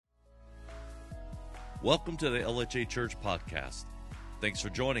Welcome to the LHA Church podcast. Thanks for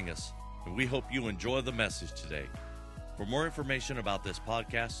joining us, and we hope you enjoy the message today. For more information about this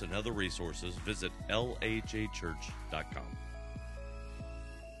podcast and other resources, visit lhachurch.com.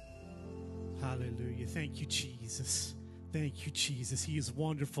 Hallelujah. Thank you, Jesus. Thank you, Jesus. He is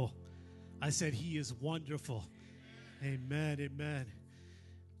wonderful. I said he is wonderful. Amen, amen.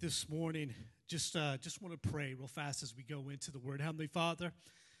 This morning, just want to pray real fast as we go into the Word. Heavenly Father,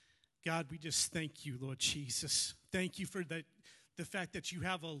 God, we just thank you, Lord Jesus. Thank you for the fact that you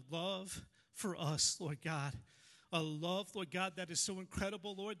have a love for us, Lord God. A love, Lord God, that is so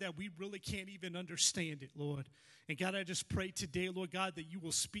incredible, Lord, that we really can't even understand it, Lord. And God, I just pray today, Lord God, that you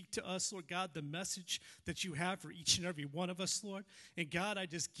will speak to us, Lord God, the message that you have for each and every one of us, Lord. And God, I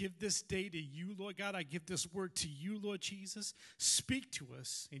just give this day to you, Lord God. I give this word to you, Lord Jesus. Speak to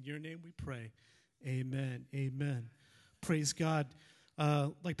us. In your name we pray. Amen. Amen. Praise God.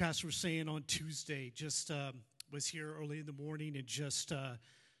 Like Pastor was saying on Tuesday, just was here early in the morning and just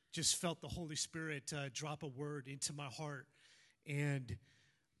felt the Holy Spirit drop a word into my heart. And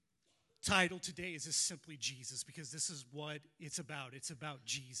title today is just simply Jesus, because this is what it's about. It's about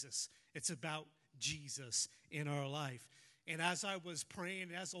Jesus. It's about Jesus in our life. And as I was praying,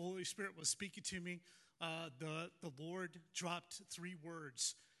 as the Holy Spirit was speaking to me, the Lord dropped three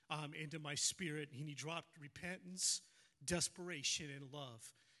words into my spirit. And he dropped repentance, desperation, and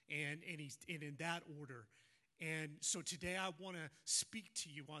love, and in that order. And so today I want to speak to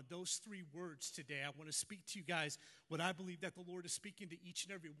you on those three words today. I want to speak to you guys what I believe that the Lord is speaking to each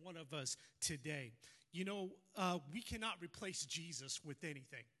and every one of us today. You know, we cannot replace Jesus with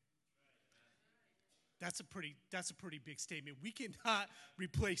anything. That's a pretty big statement. We cannot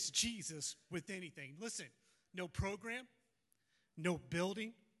replace Jesus with anything. Listen, no program, no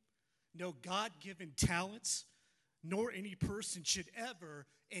building, no God-given talents, nor any person should ever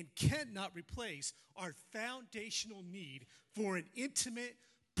and cannot replace our foundational need for an intimate,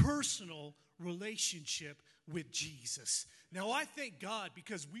 personal relationship with Jesus. Now, I thank God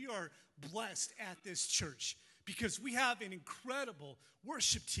because we are blessed at this church, because we have an incredible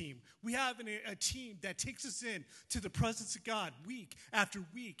worship team. We have a team that takes us in to the presence of God week after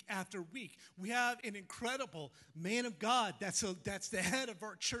week after week. We have an incredible man of God that's the head of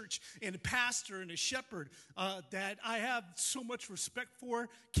our church, and a pastor and a shepherd that I have so much respect for,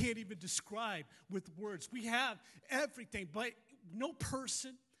 can't even describe with words. We have everything, but no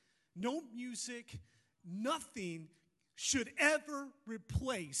person, no music, nothing should ever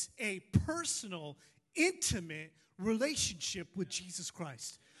replace a personal, intimate relationship with Jesus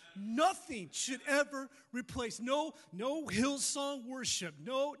Christ. Nothing should ever replace, no Hillsong worship,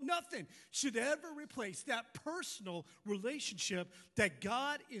 nothing should ever replace that personal relationship that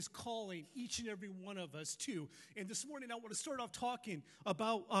God is calling each and every one of us to. And this morning I want to start off talking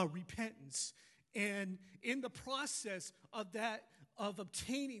about repentance. And in the process of that, of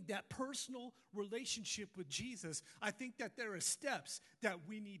obtaining that personal relationship with Jesus, I think that there are steps that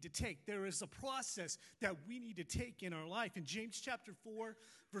we need to take. There is a process that we need to take in our life. And James chapter 4,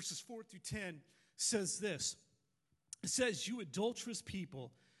 verses 4 through 10 says this. It says, "You adulterous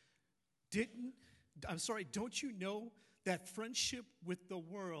people, don't you know that friendship with the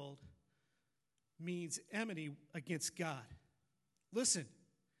world means enmity against God? Listen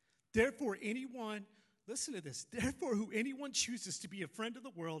to this. Therefore, who anyone chooses to be a friend of the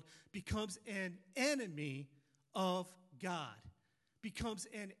world becomes an enemy of God. Becomes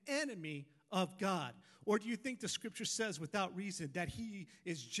an enemy of God. Or do you think the scripture says without reason that he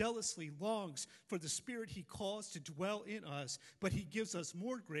is jealously longs for the Spirit he calls to dwell in us, but he gives us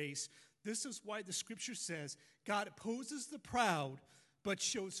more grace? This is why the scripture says, God opposes the proud, but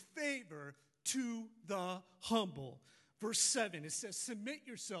shows favor to the humble." Verse 7, it says, "Submit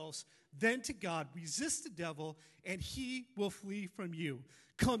yourselves then to God, resist the devil, and he will flee from you.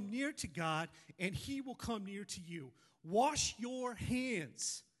 Come near to God, and he will come near to you. Wash your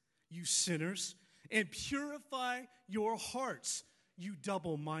hands, you sinners, and purify your hearts, you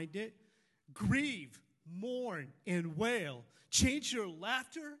double-minded. Grieve, mourn, and wail. Change your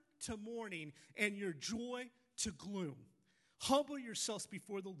laughter to mourning, and your joy to gloom. Humble yourselves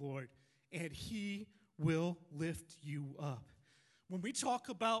before the Lord, and he will lift you up." When we talk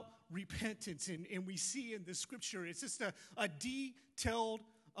about repentance, and we see in the scripture, it's just a detailed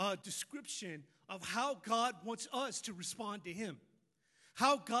description of how God wants us to respond to him.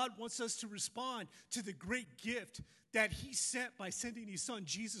 How God wants us to respond to the great gift that he sent by sending his son,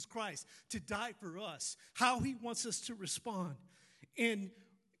 Jesus Christ, to die for us. How he wants us to respond. And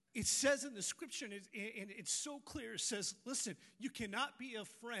it says in the scripture, and it's so clear, it says, listen, you cannot be a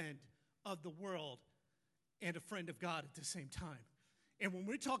friend of the world and a friend of God at the same time. And when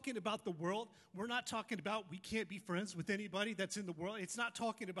we're talking about the world, we're not talking about we can't be friends with anybody that's in the world. It's not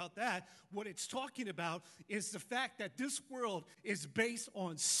talking about that. What it's talking about is the fact that this world is based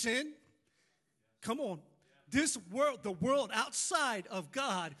on sin. Come on. This world, the world outside of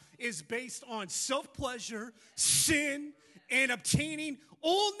God, is based on self-pleasure, sin, and obtaining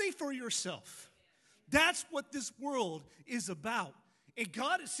only for yourself. That's what this world is about. And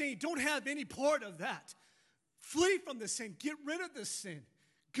God is saying, don't have any part of that. Flee from the sin. Get rid of the sin.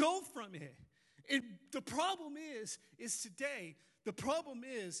 Go from it. And the problem is today, the problem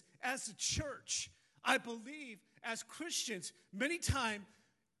is, as a church, I believe, as Christians, many times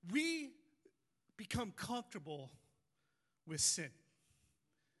we become comfortable with sin.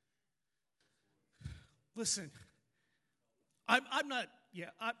 Listen, I'm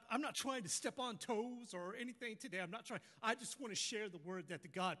not trying to step on toes or anything today. I'm not trying. I just want to share the word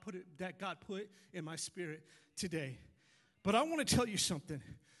that God put in my spirit today. But I want to tell you something.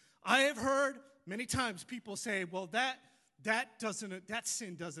 I have heard many times people say, "Well, that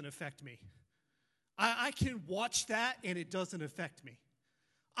sin doesn't affect me. I can watch that and it doesn't affect me.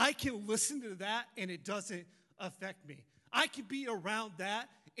 I can listen to that and it doesn't affect me. I can be around that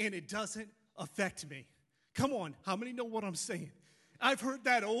and it doesn't affect me." Come on, how many know what I'm saying? I've heard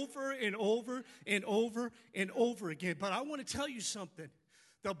that over and over and over and over again. But I want to tell you something.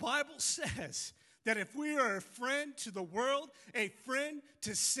 The Bible says that if we are a friend to the world, a friend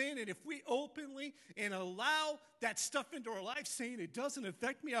to sin, and if we openly and allow that stuff into our life saying it doesn't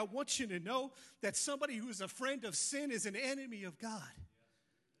affect me, I want you to know that somebody who is a friend of sin is an enemy of God.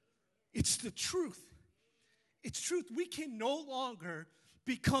 It's the truth. It's truth. We can no longer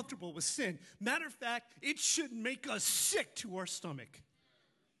be comfortable with sin. Matter of fact, it should make us sick to our stomach.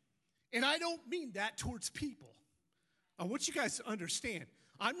 And I don't mean that towards people. I want you guys to understand.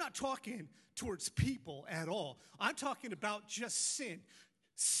 I'm not talking towards people at all. I'm talking about just sin.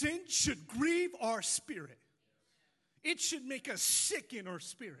 Sin should grieve our spirit. It should make us sick in our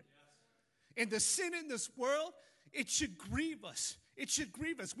spirit. And the sin in this world, it should grieve us. It should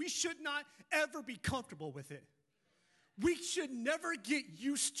grieve us. We should not ever be comfortable with it. We should never get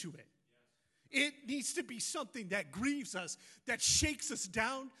used to it. It needs to be something that grieves us, that shakes us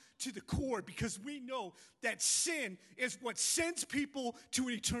down to the core, because we know that sin is what sends people to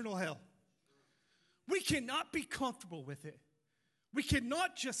an eternal hell. We cannot be comfortable with it. We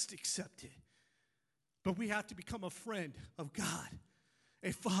cannot just accept it. But we have to become a friend of God,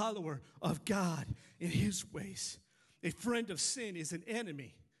 a follower of God in His ways. A friend of sin is an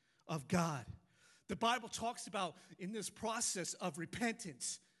enemy of God. The Bible talks about in this process of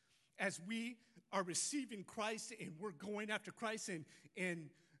repentance, as we are receiving Christ and we're going after Christ and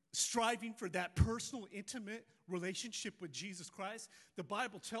striving for that personal, intimate relationship with Jesus Christ, the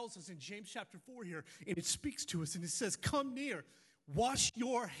Bible tells us in James chapter 4 here, and it speaks to us, and it says, "Come near, wash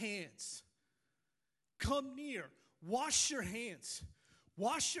your hands." Come near, wash your hands.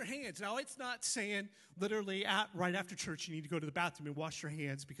 Wash your hands. Now, it's not saying literally right after church you need to go to the bathroom and wash your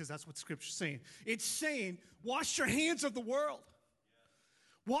hands, because that's what Scripture's saying. It's saying wash your hands of the world.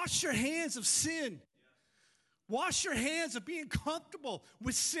 Wash your hands of sin. Wash your hands of being comfortable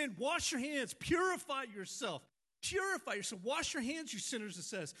with sin. Wash your hands. Purify yourself. Purify yourself. Wash your hands, you sinners, it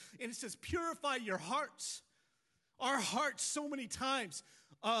says. And it says purify your hearts. Our hearts so many times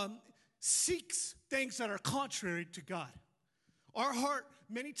seeks things that are contrary to God. Our heart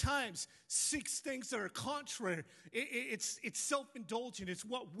many times seeks things that are contrary. It's self-indulgent. It's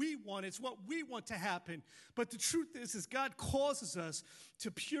what we want. It's what we want to happen. But the truth is God causes us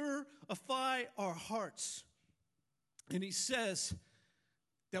to purify our hearts. And He says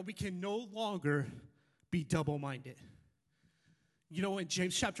that we can no longer be double-minded. You know, in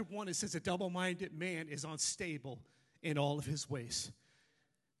James chapter 1, it says a double-minded man is unstable in all of his ways.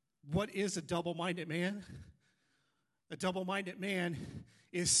 What is a double-minded man? A double-minded man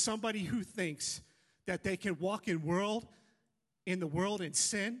is somebody who thinks that they can walk in the world in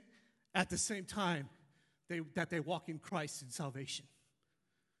sin at the same time that they walk in Christ in salvation.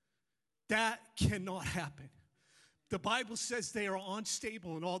 That cannot happen. The Bible says they are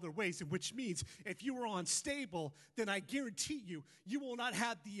unstable in all their ways, which means if you are unstable, then I guarantee you, you will not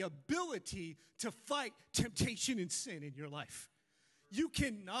have the ability to fight temptation and sin in your life. You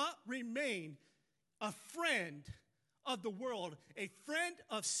cannot remain a friend of the world, a friend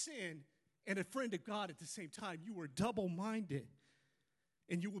of sin, and a friend of God at the same time. You are double-minded,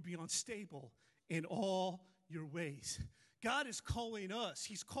 and you will be unstable in all your ways. God is calling us.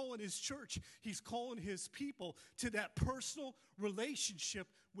 He's calling His church. He's calling His people to that personal relationship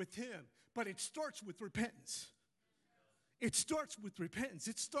with Him. But it starts with repentance. It starts with repentance.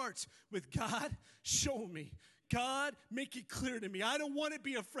 It starts with God, show me. God, make it clear to me. I don't want to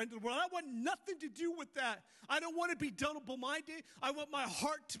be a friend of the world. I want nothing to do with that. I don't want to be double-minded. I want my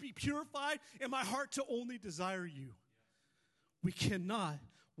heart to be purified and my heart to only desire you. We cannot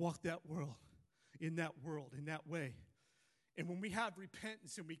walk that world in that way. And when we have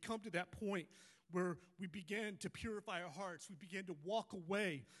repentance and we come to that point where we begin to purify our hearts, we begin to walk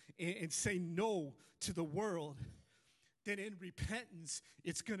away and say no to the world, then in repentance,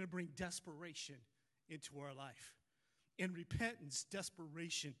 it's going to bring desperation into our life. In repentance,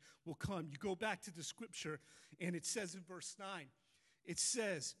 desperation will come. You go back to the scripture, and it says in verse 9, it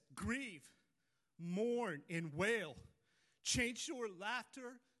says, grieve, mourn, and wail. Change your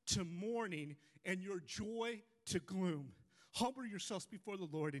laughter to mourning and your joy to gloom. Humble yourselves before the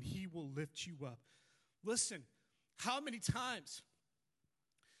Lord, and he will lift you up. Listen, how many times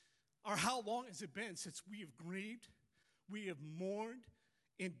or how long has it been since we have grieved, we have mourned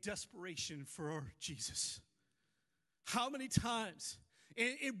in desperation for our Jesus? How many times?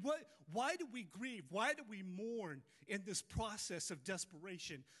 And why do we grieve? Why do we mourn in this process of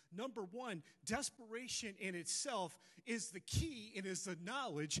desperation? Number one, desperation in itself is the key and is the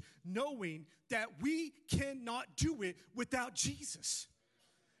knowledge, knowing that we cannot do it without Jesus.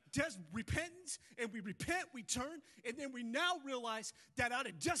 Repentance, and we repent, we turn, and then we now realize that out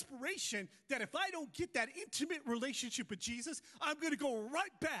of desperation, that if I don't get that intimate relationship with Jesus, I'm going to go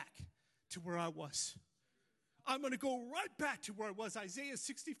right back to where I was. I'm going to go right back to where I was. Isaiah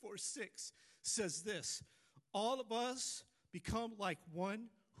 64:6 says this, all of us become like one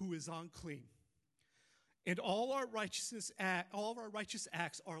who is unclean, and all of our righteous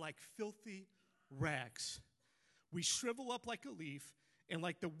acts are like filthy rags. We shrivel up like a leaf, and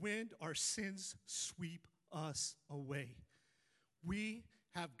like the wind, our sins sweep us away. We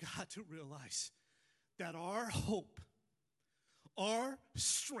have got to realize that our hope, our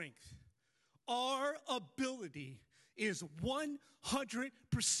strength, our ability is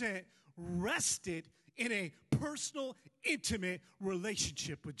 100% rested in a personal, intimate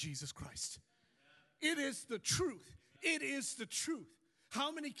relationship with Jesus Christ. It is the truth. It is the truth.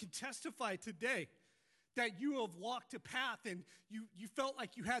 How many can testify today that you have walked a path and you felt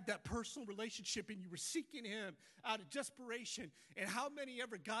like you had that personal relationship and you were seeking him out of desperation? And how many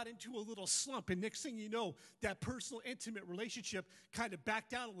ever got into a little slump, and next thing you know, that personal, intimate relationship kind of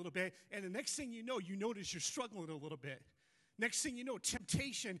backed down a little bit, and the next thing you know, you notice you're struggling a little bit. Next thing you know,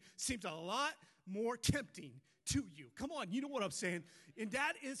 temptation seems a lot more tempting to you. Come on, you know what I'm saying? And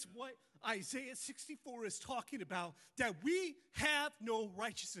that is what Isaiah 64 is talking about, that we have no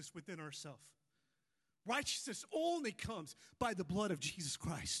righteousness within ourselves. Righteousness only comes by the blood of Jesus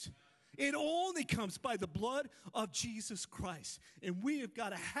Christ. It only comes by the blood of Jesus Christ. And we have got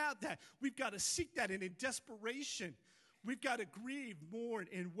to have that. We've got to seek that. And in desperation, we've got to grieve, mourn,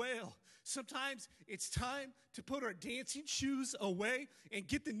 and wail. Sometimes it's time to put our dancing shoes away and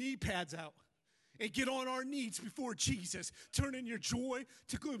get the knee pads out and get on our knees before Jesus, turning your joy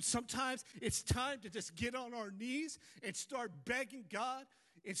to gloom. Sometimes it's time to just get on our knees and start begging God,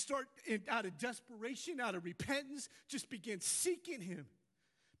 and start out of desperation, out of repentance, just begin seeking him.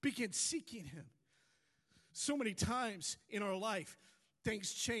 Begin seeking him. So many times in our life,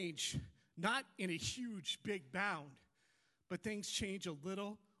 things change, not in a huge, big bound, but things change a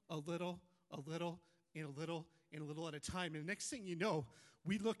little, and a little at a time. And the next thing you know,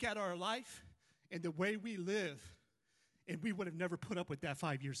 we look at our life and the way we live, and we would have never put up with that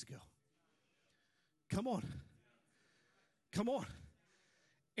 5 years ago. Come on. Come on.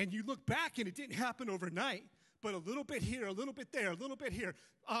 And you look back, and it didn't happen overnight, but a little bit here, a little bit there, a little bit here,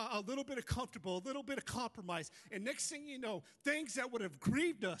 a little bit of comfortable, a little bit of compromise. And next thing you know, things that would have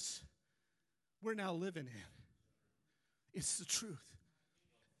grieved us, we're now living in. It's the truth.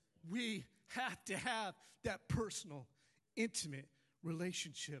 We have to have that personal, intimate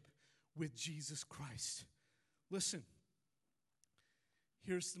relationship with Jesus Christ. Listen,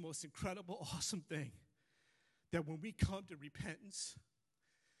 here's the most incredible, awesome thing, that when we come to repentance,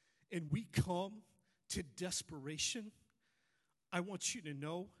 and we come to desperation, I want you to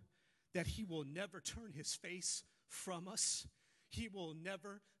know that he will never turn his face from us. He will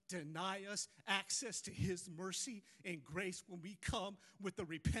never deny us access to his mercy and grace when we come with the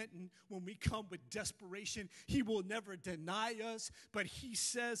repentant, when we come with desperation. He will never deny us, but he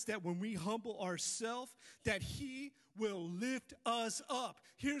says that when we humble ourselves, that he will lift us up.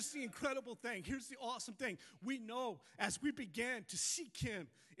 Here's the incredible thing. Here's the awesome thing. We know as we began to seek him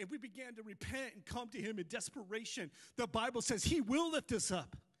and we began to repent and come to him in desperation, the Bible says he will lift us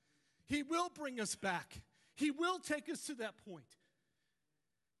up. He will bring us back. He will take us to that point.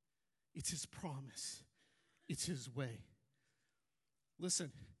 It's his promise. It's his way.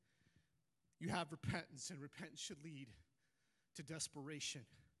 Listen, you have repentance, and repentance should lead to desperation.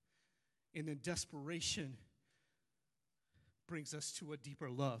 And then desperation brings us to a deeper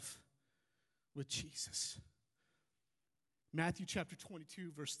love with Jesus. Matthew chapter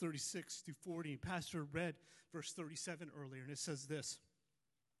 22, verse 36 through 40. And Pastor read verse 37 earlier, and it says this.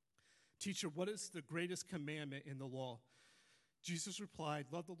 Teacher, what is the greatest commandment in the law? Jesus replied,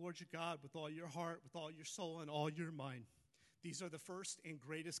 love the Lord your God with all your heart, with all your soul, and all your mind. These are the first and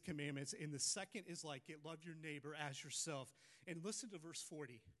greatest commandments. And the second is like it, love your neighbor as yourself. And listen to verse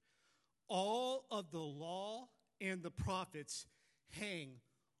 40. All of the law and the prophets hang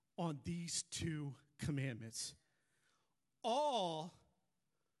on these two commandments. All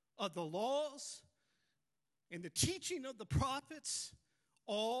of the laws and the teaching of the prophets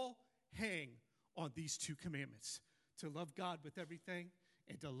all hang on these two commandments. To love God with everything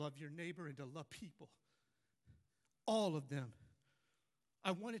and to love your neighbor and to love people. All of them.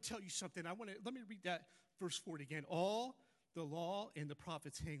 I want to tell you something. Let me read that verse 40 again. All the law and the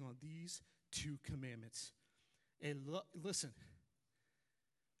prophets hang on these two commandments. Listen.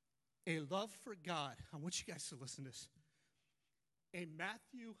 A love for God. I want you guys to listen to this.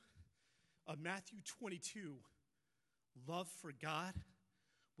 Matthew 22, love for God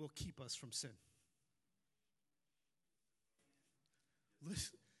will keep us from sin.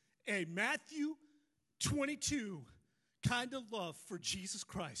 Listen, a Matthew 22 kind of love for Jesus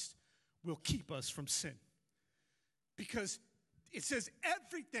Christ will keep us from sin. Because it says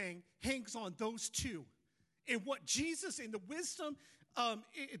everything hangs on those two. And what Jesus, and the wisdom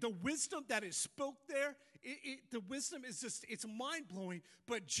that is spoke there, the wisdom is just, it's mind-blowing.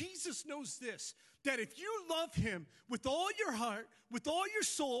 But Jesus knows this, that if you love him with all your heart, with all your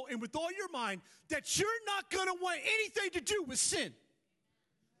soul, and with all your mind, that you're not going to want anything to do with sin.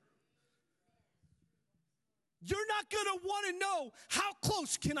 You're not going to want to know, how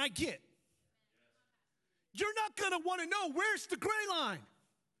close can I get? You're not going to want to know, where's the gray line?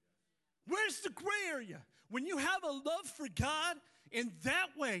 Where's the gray area? When you have a love for God, in that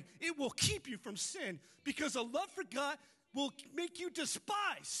way, it will keep you from sin. Because a love for God will make you despise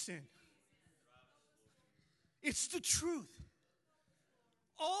sin. It's the truth.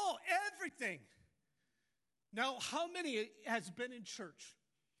 Everything. Now, how many has been in church?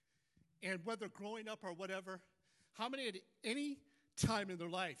 And whether growing up or whatever, how many at any time in their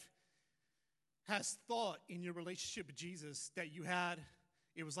life has thought in your relationship with Jesus that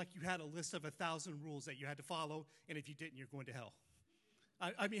it was like you had a list of 1,000 rules that you had to follow, and if you didn't, you're going to hell?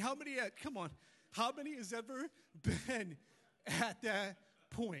 I mean, how many, come on, how many has ever been at that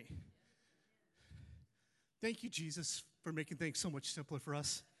point? Thank you, Jesus, for making things so much simpler for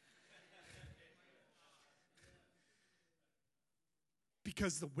us.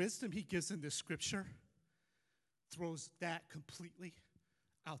 Because the wisdom he gives in this scripture throws that completely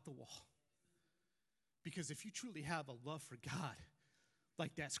out the wall. Because if you truly have a love for God,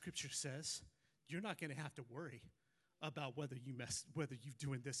 like that scripture says, you're not going to have to worry about whether you're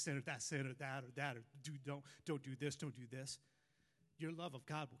doing this sin or that sin or that, or don't do this, don't do this. Your love of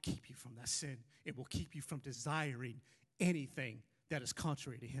God will keep you from that sin. It will keep you from desiring anything that is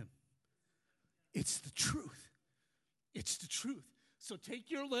contrary to him. It's the truth. It's the truth. So take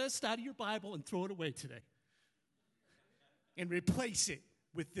your list out of your Bible and throw it away today. And replace it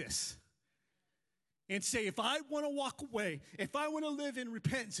with this. And say, if I want to walk away, if I want to live in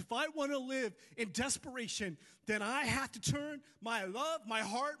repentance, if I want to live in desperation, then I have to turn my love, my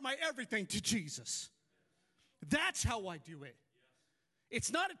heart, my everything to Jesus. That's how I do it. It's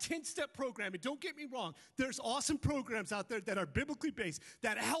not a 10-step program. And don't get me wrong. There's awesome programs out there that are biblically based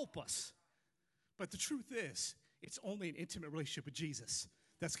that help us. But the truth is, it's only an intimate relationship with Jesus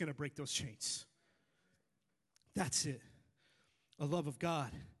that's going to break those chains. That's it. A love of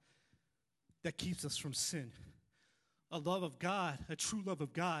God that keeps us from sin. A love of God, a true love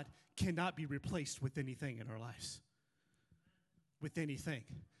of God, cannot be replaced with anything in our lives. With anything.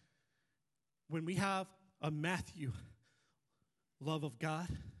 When we have a Matthew love of God,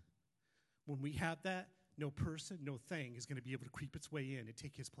 when we have that, no person, no thing is going to be able to creep its way in and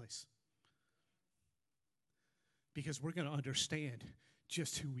take his place. Because we're going to understand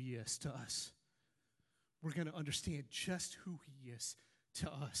just who he is to us. We're going to understand just who he is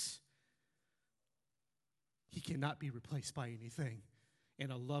to us. He cannot be replaced by anything.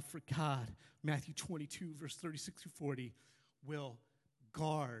 And a love for God, Matthew 22, verse 36 to 40, will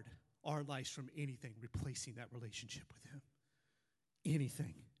guard our lives from anything replacing that relationship with him.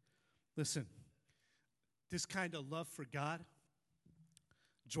 Anything. Listen, this kind of love for God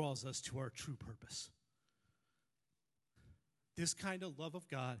draws us to our true purpose. This kind of love of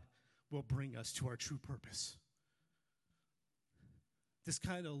God will bring us to our true purpose. This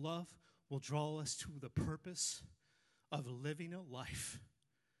kind of love will draw us to the purpose of living a life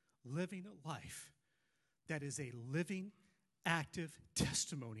that is a living, active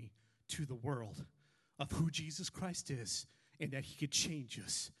testimony to the world of who Jesus Christ is and that he could change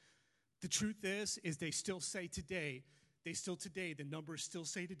us. The truth is they still say today, the numbers still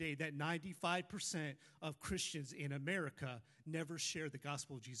say today that 95% of Christians in America never share the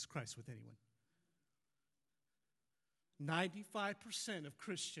gospel of Jesus Christ with anyone. 95% of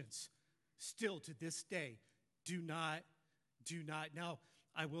Christians still to this day do not. Now,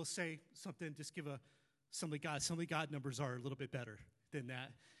 I will say something, just give Assembly God numbers are a little bit better than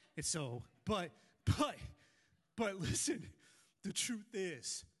that. And so, but listen, the truth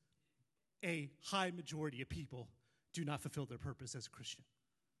is a high majority of people do not fulfill their purpose as a Christian.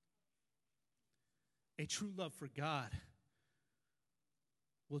 A true love for God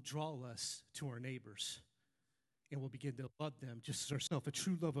will draw us to our neighbors, and we'll begin to love them just as ourselves. A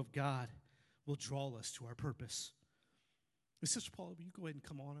true love of God will draw us to our purpose. And Sister Paula, will you go ahead and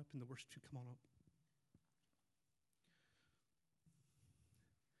come on up, and the worship team come on up?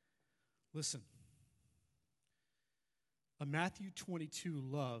 Listen, a Matthew 22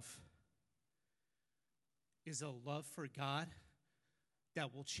 love is a love for God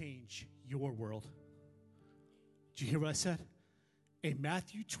that will change your world. Did you hear what I said? A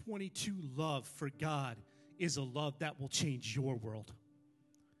Matthew 22 love for God is a love that will change your world.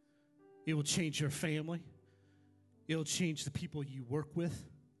 It will change your family. It will change the people you work with.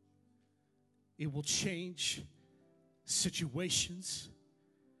 It will change situations.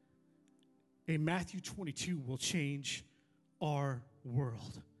 A Matthew 22 will change our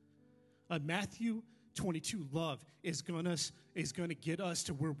world. A Matthew 22 love is going to get us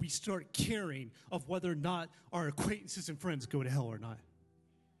to where we start caring of whether or not our acquaintances and friends go to hell or not.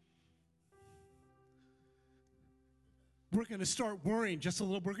 We're going to start worrying just a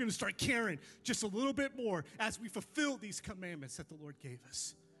little. We're going to start caring just a little bit more as we fulfill these commandments that the Lord gave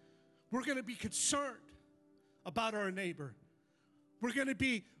us. We're going to be concerned about our neighbor. We're going to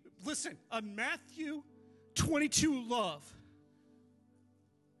be, listen, a Matthew 22 love.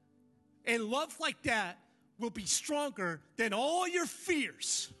 A love like that will be stronger than all your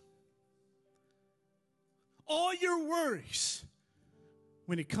fears, all your worries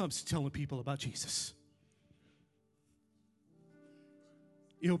when it comes to telling people about Jesus.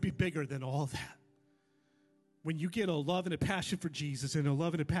 It'll be bigger than all that. When you get a love and a passion for Jesus and a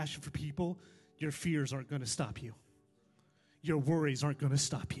love and a passion for people, your fears aren't going to stop you. Your worries aren't going to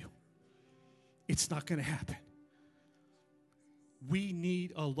stop you. It's not going to happen. We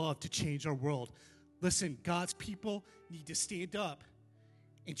need a love to change our world. Listen, God's people need to stand up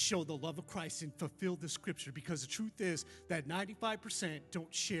and show the love of Christ and fulfill the scripture, because the truth is that 95%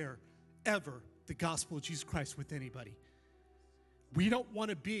 don't share ever the gospel of Jesus Christ with anybody. We don't want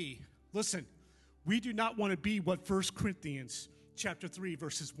to be, listen, we do not want to be what 1 Corinthians chapter 3,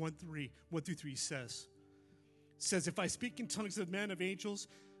 verses 1 through 3 says. It says, if I speak in tongues of men, of angels,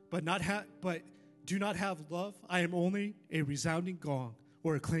 but do not have love, I am only a resounding gong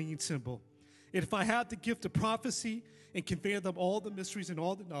or a clanging cymbal. And if I have the gift of prophecy and convey them all the mysteries and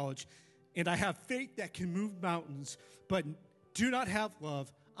all the knowledge, and I have faith that can move mountains, but do not have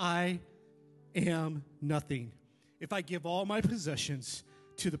love, I am nothing. If I give all my possessions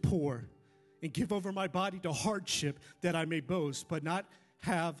to the poor and give over my body to hardship that I may boast, but not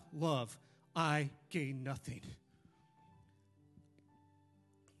have love, I gain nothing.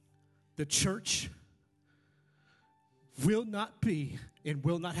 The church will not be and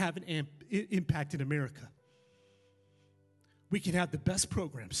will not have an impact in America. We can have the best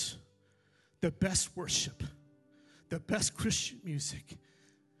programs, the best worship, the best Christian music.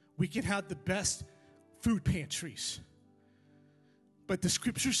 We can have the best food pantries. But the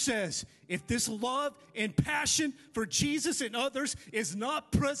scripture says, if this love and passion for Jesus and others is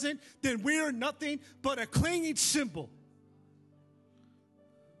not present, then we are nothing but a clanging cymbal.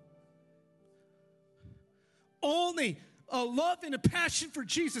 Only a love and a passion for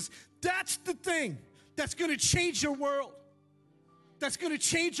Jesus. That's the thing that's going to change your world. That's going to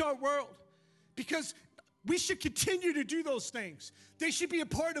change our world. Because we should continue to do those things. They should be a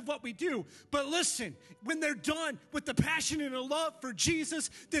part of what we do. But listen, when they're done with the passion and the love for Jesus,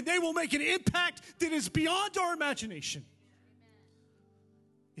 then they will make an impact that is beyond our imagination.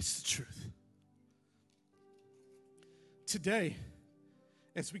 It's the truth. Today,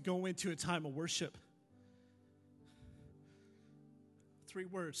 as we go into a time of worship, 3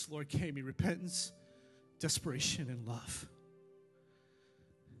 words, Lord, gave me: repentance, desperation, and love.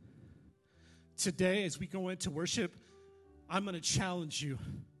 Today, as we go into worship, I'm going to challenge you.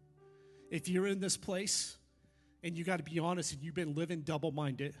 If you're in this place and you got to be honest and you've been living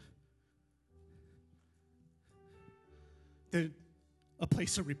double-minded, then a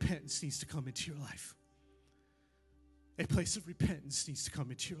place of repentance needs to come into your life. A place of repentance needs to come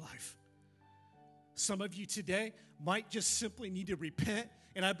into your life. Some of you today might just simply need to repent,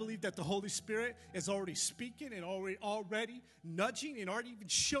 and I believe that the Holy Spirit is already speaking and already nudging and already even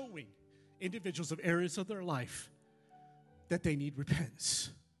showing individuals of areas of their life that they need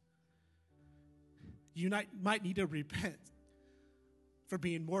repentance. You might need to repent for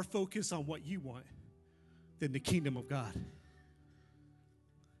being more focused on what you want than the kingdom of God.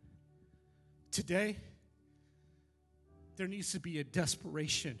 Today, there needs to be a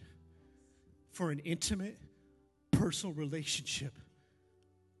desperation for an intimate, personal relationship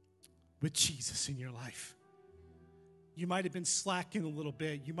with Jesus in your life. You might have been slacking a little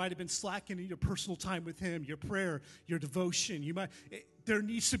bit. You might have been slacking in your personal time with Him, your prayer, your devotion. There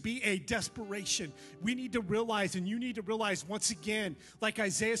needs to be a desperation. We need to realize, and you need to realize once again, like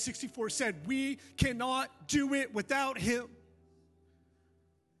Isaiah 64 said, we cannot do it without Him.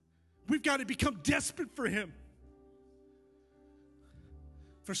 We've got to become desperate for Him.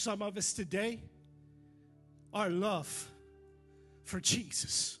 For some of us today, our love for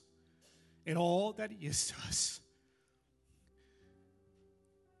Jesus and all that He is to us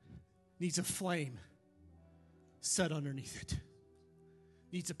needs a flame set underneath it.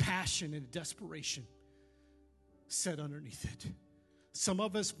 Needs a passion and a desperation set underneath it. Some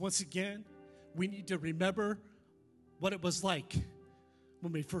of us, once again, we need to remember what it was like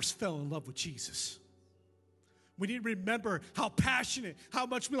when we first fell in love with Jesus. We need to remember how passionate, how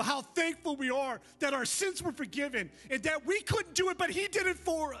thankful we are that our sins were forgiven and that we couldn't do it, but He did it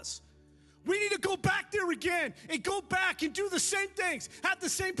for us. We need to go back there again and go back and do the same things, have the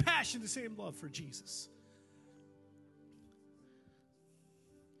same passion, the same love for Jesus.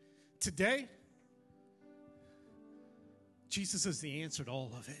 Today, Jesus is the answer to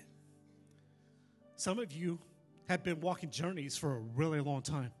all of it. Some of you have been walking journeys for a really long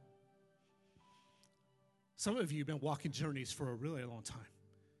time. Some of you have been walking journeys for a really long time.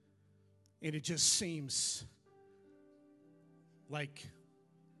 And it just seems like,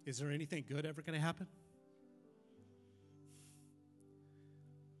 is there anything good ever going to happen?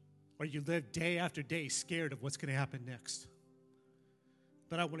 Or you live day after day scared of what's going to happen next.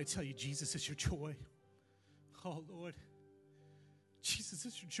 But I want to tell you, Jesus is your joy. Oh, Lord. Jesus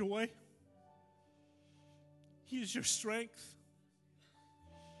is your joy. He is your strength.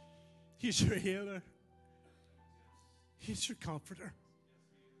 He is your healer. He is your comforter.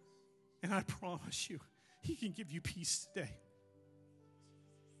 And I promise you, He can give you peace today.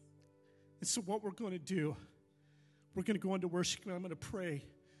 And so what we're going to do, we're going to go into worship, and I'm going to pray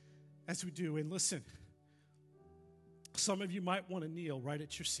as we do. And listen, some of you might want to kneel right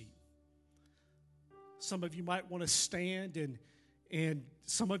at your seat. Some of you might want to stand, and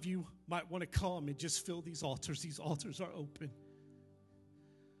some of you might want to come and just fill these altars. These altars are open.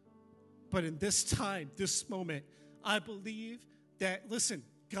 But in this time, this moment, I believe that, listen,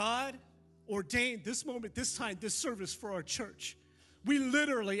 God ordained this moment, this time, this service for our church. We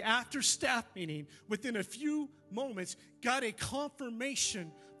literally, after staff meeting, within a few moments, got a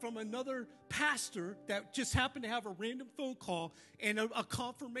confirmation from another pastor that just happened to have a random phone call and a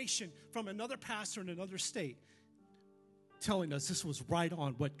confirmation from another pastor in another state telling us this was right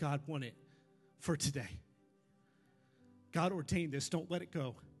on what God wanted for today. God ordained this. Don't let it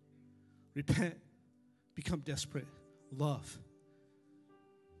go. Repent. Become desperate. Love.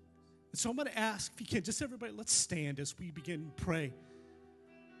 And so I'm going to ask, if you can, just everybody, let's stand as we begin to pray.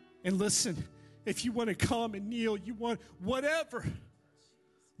 And listen, if you want to come and kneel, you want whatever,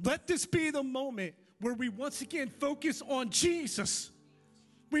 let this be the moment where we once again focus on Jesus.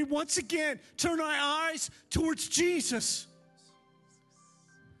 We once again turn our eyes towards Jesus.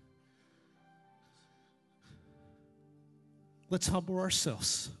 Let's humble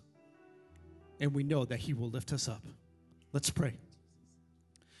ourselves, and we know that He will lift us up. Let's pray.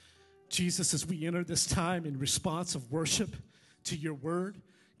 Jesus, as we enter this time in response of worship to your word,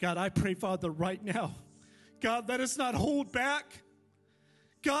 God, I pray, Father, right now, God, let us not hold back.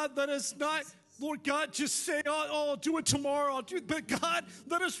 God, let us not, Lord God, just say, oh, I'll do it tomorrow. I'll do it. But God,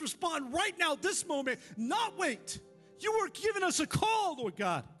 let us respond right now, this moment, not wait. You are giving us a call, Lord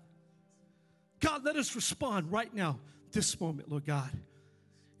God. God, let us respond right now, this moment, Lord God.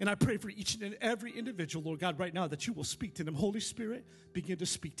 And I pray for each and every individual, Lord God, right now that you will speak to them. Holy Spirit, begin to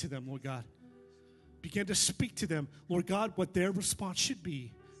speak to them, Lord God. Begin to speak to them, Lord God, what their response should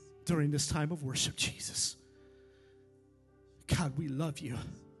be during this time of worship, Jesus. God, we love you.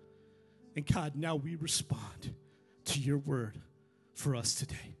 And God, now we respond to your word for us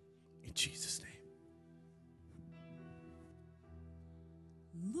today. In Jesus' name.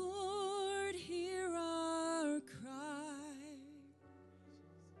 Lord, hear our cry.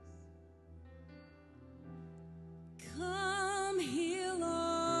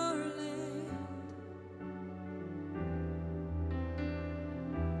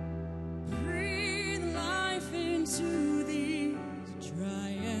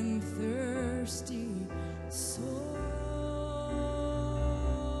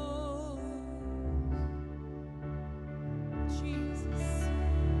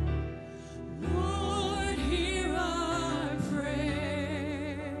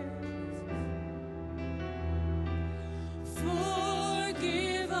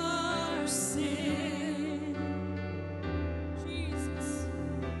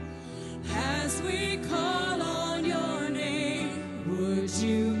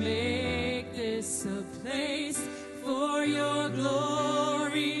 you make this a place for your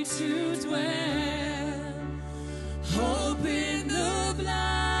glory to dwell? Open the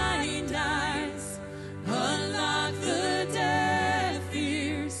blind eyes, unlock the deaf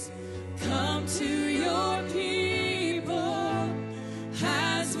ears, come to your people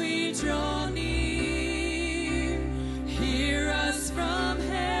as we draw near. Hear us from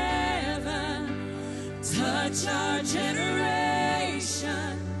heaven, touch our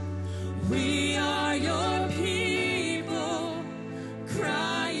generation. We are your people,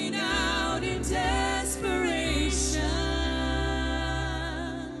 crying out in desperation.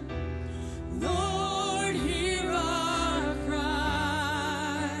 Lord, hear our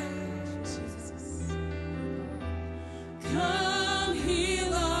cry. Come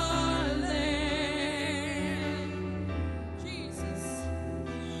heal our land, Jesus,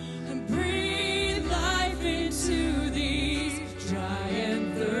 and breathe life into these dry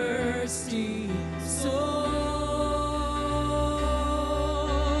and thirsty souls.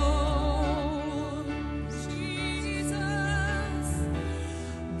 Jesus,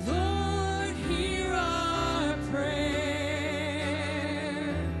 Lord, hear our prayer.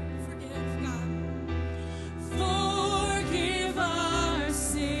 Forgive, God. Forgive our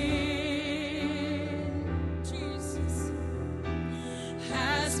sin, Jesus.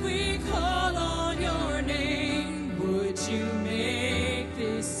 As we call on your name, would you make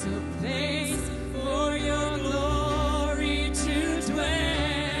this a place for your glory to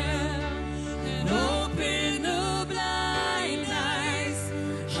dwell? And open the blind eyes,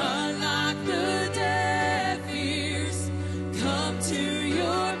 unlock the deaf ears, come to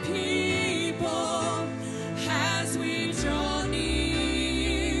your people as we draw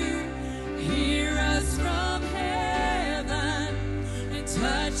near. Hear us from heaven and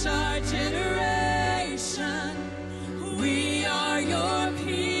touch our generation. We are your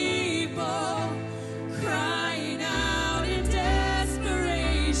people, crying out in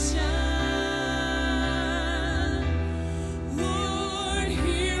desperation. Lord,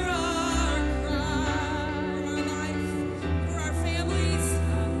 hear our cry for our life, for our families.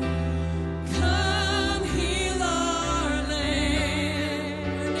 Come heal our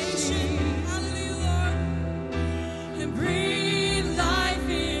land, our nation. Hallelujah, Lord. And breathe life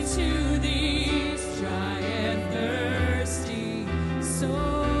into these dry and thirsty souls.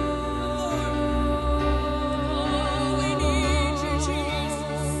 We need you,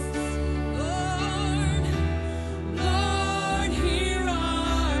 Jesus. Lord, hear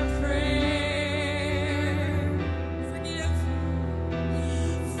our prayer.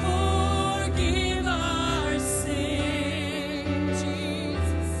 Forgive our sin,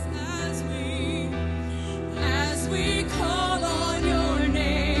 Jesus, as we call on your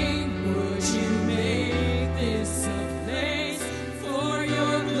name. Would you make this a place for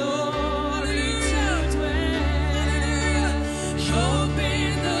your glory to dwell? Open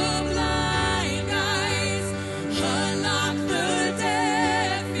the blind eyes, unlock the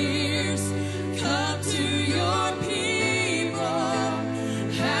deaf ears, come to your people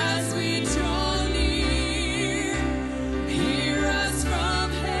as we draw near. Hear us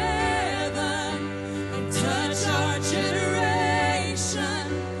from heaven and touch our generation.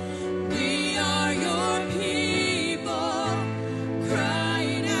 We are your people,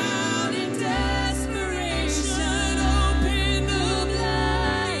 crying out in desperation. Open the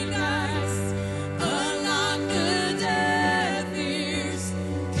blind eyes, unlock the deaf ears,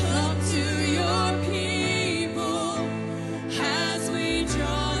 come to your people as we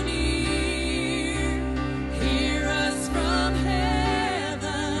draw near. Hear us from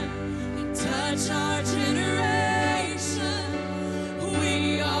heaven and touch our generation.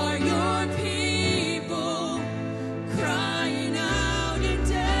 We are your people, crying out in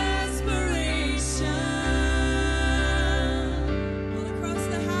desperation. All across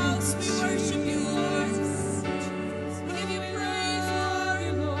the house, we worship you, Lord. We give you praise, Lord. We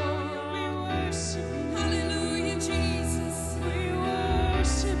worship you. Hallelujah, Jesus. We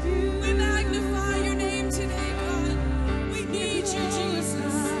worship you. We magnify your name today, God. We need you,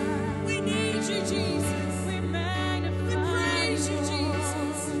 Jesus. We need you, Jesus. We praise you,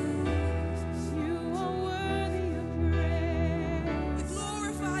 Jesus. You are worthy of praise. We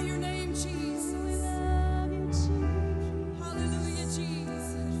glorify your name, Jesus. We love you, Jesus. Hallelujah, Jesus.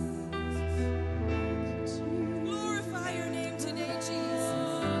 Glorify your name today, Jesus.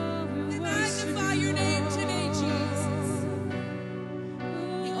 We magnify your name today, Jesus.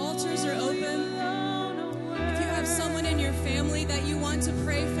 The altars are open. If you have someone in your family that you want to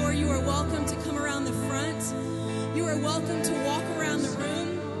pray for, you are welcome to come around the front. You are welcome to walk around the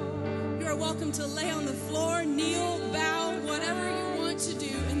room. You are welcome to lay on the floor, kneel, bow, whatever you want to do.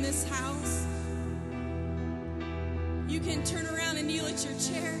 this house. You can turn around and kneel at your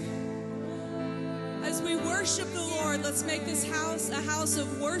chair. As we worship the Lord, let's make this house a house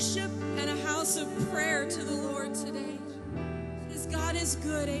of worship and a house of prayer to the Lord today. Because God is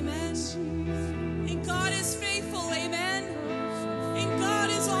good, amen. And God is faithful, amen. And God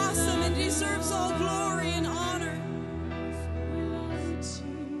is awesome and deserves all glory and honor.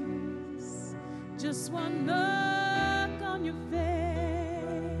 Just one look on your face,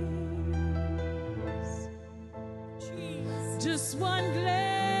 just one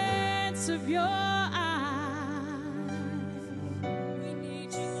glance of your eye. We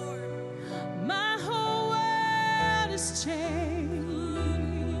need you, Lord. My whole world is changed,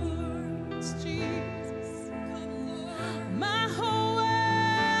 Jesus. Come, Lord. My whole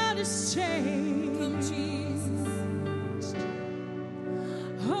world is changed. Come, Jesus.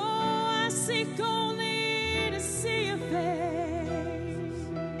 Oh, I seek only to see your face.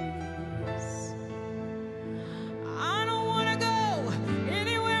 I don't want to go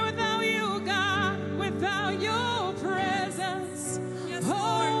anywhere without you, God, without your presence. Yes, Oh,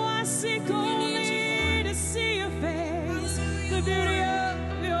 Lord. I seek We only need you, to see your face, Hallelujah, the beauty Lord.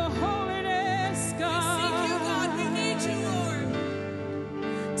 of your holiness, We God. seek you, God. We need you, Lord.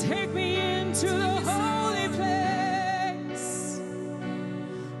 Take me into the holy place.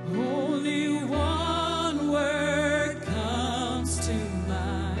 Only one word comes to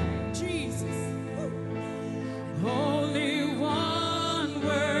mind. Jesus. Only one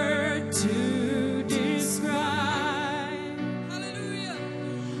word to describe. Hallelujah.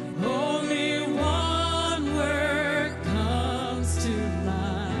 Only one word comes to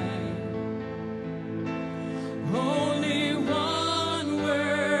mind. Only one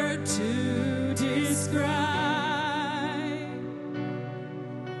word to describe.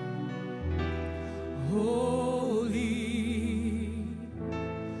 Holy,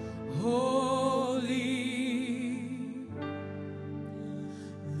 holy,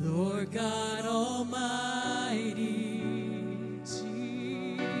 Lord God Almighty,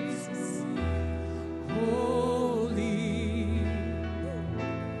 Jesus. Holy,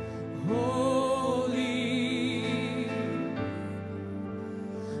 holy,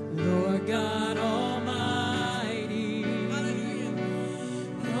 Lord God Almighty. Hallelujah.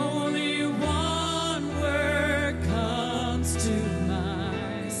 Only one word comes to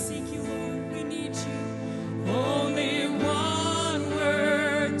mind. Seek you, Lord. We need you. Only one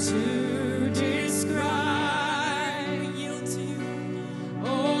word to describe. We yield to you.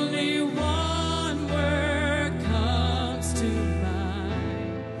 Only one word comes to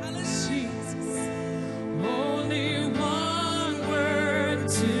mind. Hallelujah. Jesus. Only one word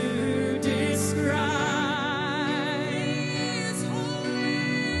to describe. He is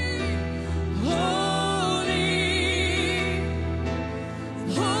holy. Holy,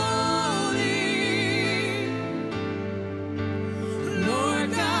 holy, Lord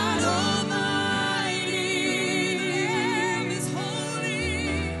God Almighty. The Lamb is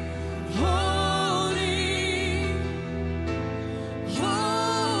holy. Holy,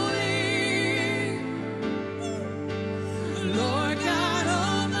 holy, Lord God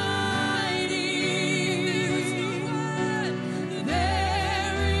Almighty.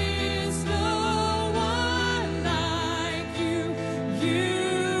 There is no one like you.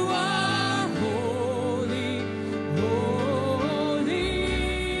 You are holy, holy.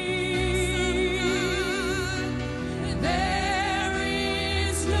 There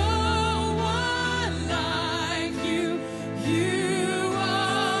is no one like you. You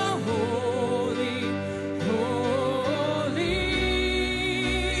are holy, holy.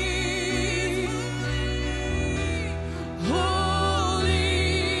 Holy,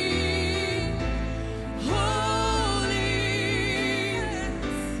 holy,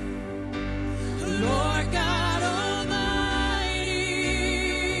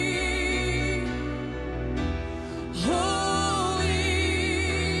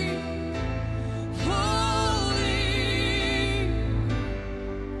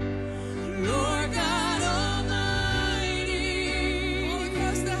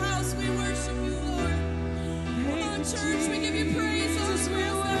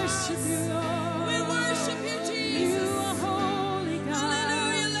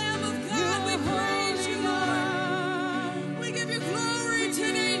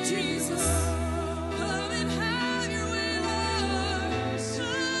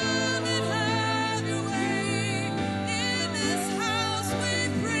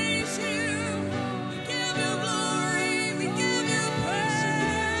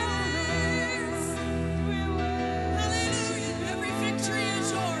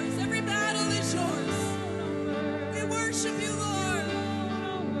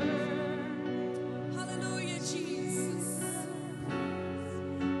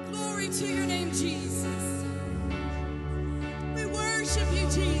 to your name, Jesus. We worship you,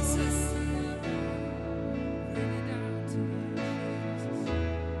 Jesus.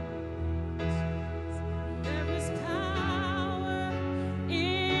 There is power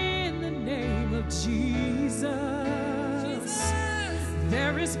in the name of Jesus. Jesus.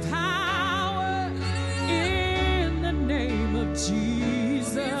 There is power in the name of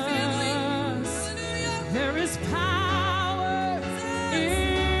Jesus. Hallelujah. There is power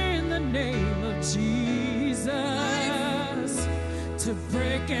in the name of Jesus to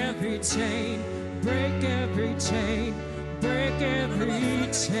break every chain, break every chain, break every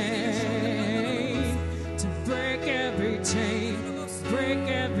chain, to break every chain, break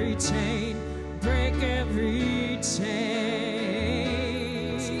every chain, break every chain.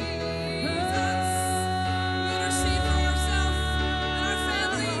 Intercede for ourselves and our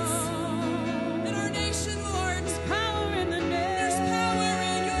families and our nation, Lord. Power in the There's power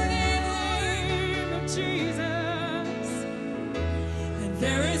in your name, name of Jesus. Lord.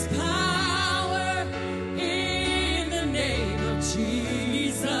 There is power in the name of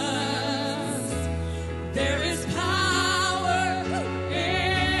Jesus. There is power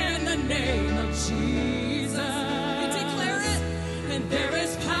in the name of Jesus. We declare it. And there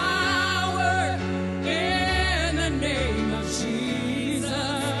is power in the name of Jesus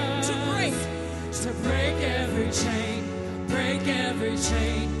to break every chain, break every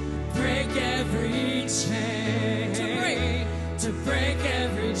chain, break every chain, to break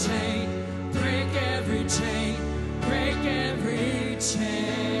every chain, break every chain, break every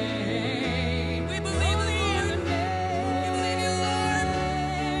chain. We believe in you, Lord. We believe you, Lord.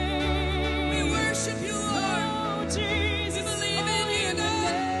 We worship you, Lord. We believe in you,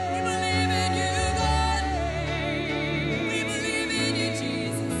 God. We believe in you, God. We believe in you,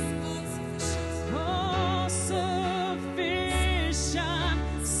 Jesus. All sufficient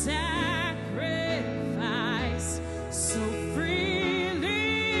sacrifice, so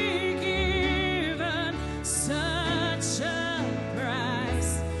freely given, such a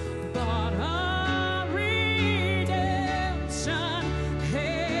price, bought our redemption.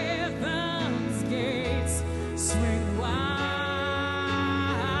 Heaven's gates swing wide.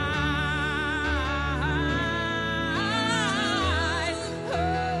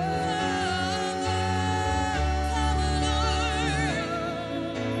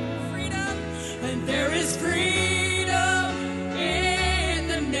 And there is freedom in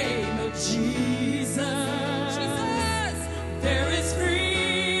the name of Jesus. There is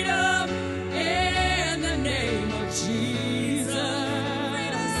freedom in the name of Jesus.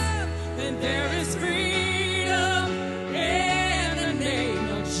 And there is freedom in the name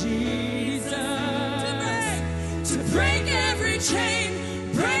of Jesus. To break every chain,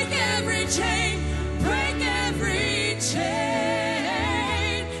 break every chain, break every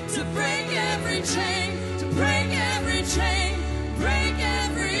chain. To break every chain, to break every chain, break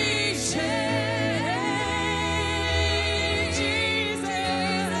every chain. Jesus,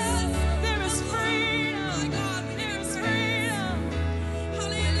 There is freedom. my God, There is freedom.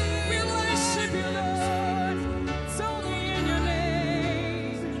 hallelujah. We worship you, Lord. It's only in your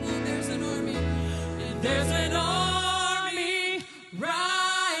name. There's an army. There's an army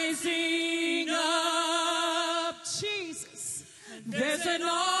rising up. Jesus. There's an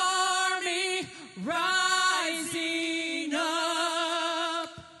army rising up.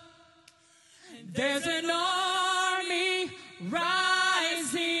 There's an army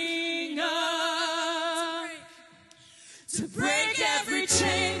rising up to break every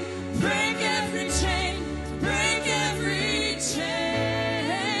chain, break every chain, break every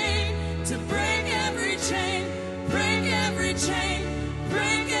chain, to break every chain, break every chain,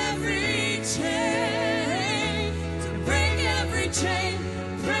 break every chain, to break every chain,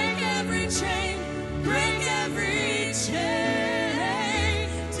 break every chain, break every chain,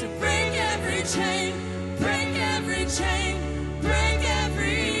 to break every chain, break every chain, break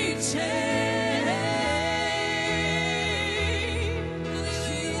every chain.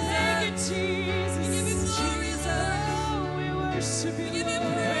 Thank you, Jesus. We give you glory, Oh, we worship you, We give you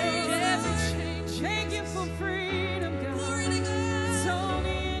Lord. praise, Break every Lord. chain. Thank you for freedom, God. Glory to God. It's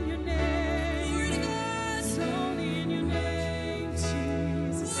only in your name. Glory to God. It's only in your name,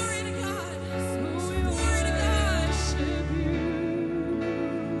 Jesus. Glory to God. Oh, we Glory to God. worship you.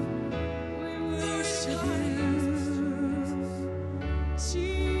 We Glory to worship God. you,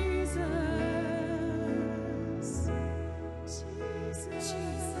 Jesus.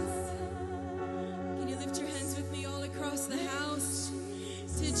 Can you lift your hands with me all across the house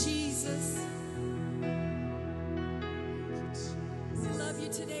to Jesus? We love you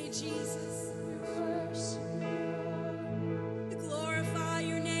today, Jesus. We glorify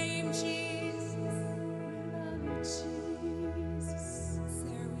your name, Jesus.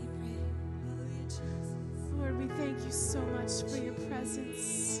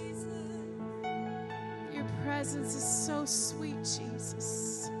 presence is so sweet,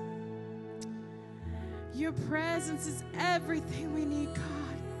 Jesus. Your presence is everything we need, God.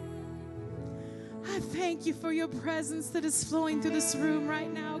 I thank you for your presence that is flowing through this room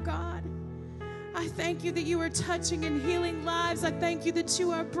right now, God. I thank you that you are touching and healing lives. I thank you that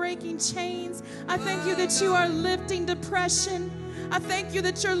you are breaking chains. I thank you that you are lifting depression. I thank you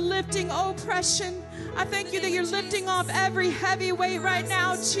that you're lifting oppression. I thank you that you're lifting off every heavy weight right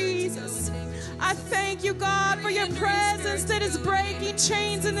now, Jesus. I thank you, God, for your presence that is breaking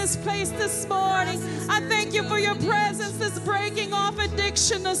chains in this place this morning. I thank you for your presence that's breaking off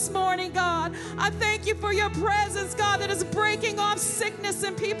addiction this morning, God. I thank you for your presence, God, that is breaking off sickness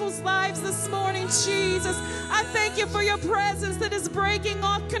in people's lives this morning, Jesus. I thank you for your presence that is breaking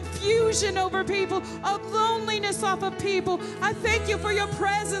off confusion over people, of loneliness off of people. I thank you for your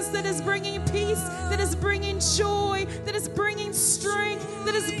presence that is bringing peace, that is bringing joy, that is bringing strength,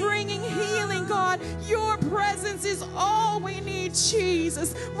 that is bringing healing, God. Your presence is all we need,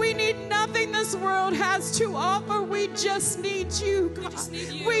 Jesus. We need nothing this world has to offer. We just need you, God.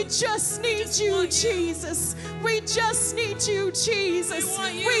 We just need you, Jesus. We just need you, Jesus.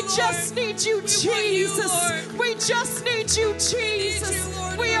 We just need you, Jesus. We just need you, Jesus.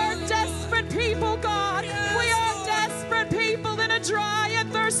 We are desperate people, God. We are desperate people in a dry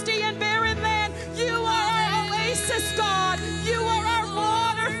and thirsty and barren land. You are our oasis, God. You are our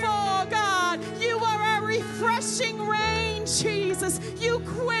waterfall, God. You are our refreshing rain, Jesus. You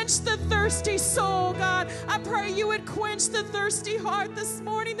quench the thirsty soul, God. I pray you would quench the thirsty heart this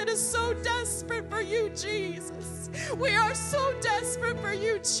morning that is so desperate for you, Jesus. We are so desperate for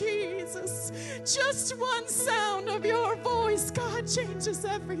you, Jesus. Just one sound of your voice, God, changes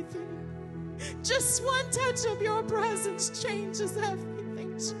everything. Just one touch of your presence changes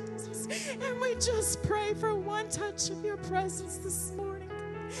everything, Jesus. And we just pray for one touch of your presence this morning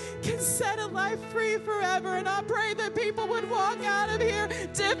can set a life free forever. And I pray that people would walk out of here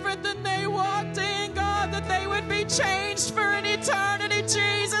different than they walked in, God, that they would be changed for an eternity,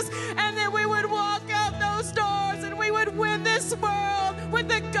 Jesus, and that we would walk out those doors and we would win this world with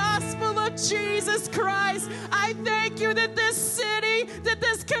the gospel of Jesus Christ. I thank you that this city, that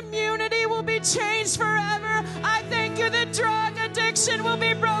this community will be changed forever. I thank you that drug addiction will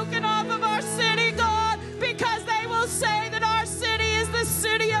be broken off of our city, God, because they will say that our city is the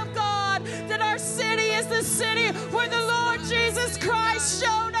city of God, that our city is the city where the Lord Jesus Christ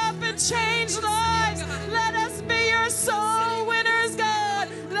showed up and changed lives. Let us be your soul winners, God.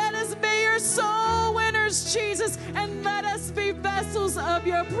 Let us be your soul winners, Jesus, and let us be vessels of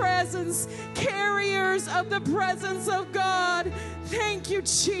your presence, carriers of the presence of God. Thank you,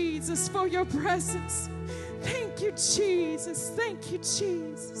 Jesus, for your presence. Thank you, Jesus. Thank you,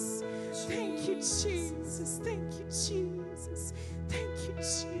 Jesus. Thank you, Jesus. Thank you, Jesus. Thank you,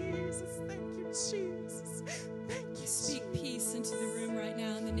 Jesus. Thank you, Jesus. Thank you, Speak peace into the room right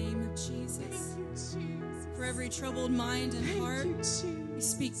now in the name of Jesus. Thank you, Jesus. For every troubled mind and heart, Thank you, Jesus. we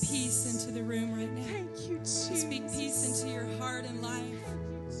speak peace into the room right now. Thank you, Jesus. We speak peace into your heart and life.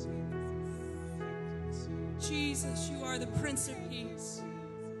 Jesus, you are the Prince of Peace.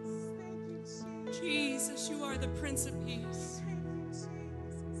 Jesus, you are the Prince of Peace.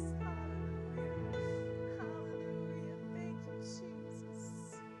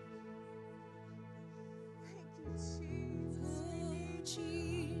 Oh,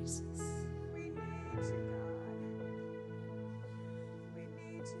 Jesus.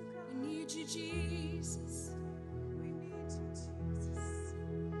 We need you, Jesus.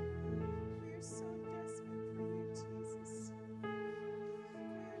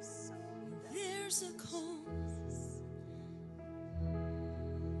 There's a calm.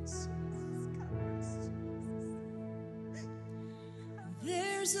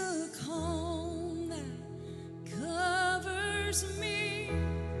 There's a calm that covers me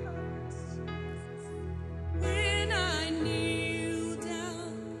when I kneel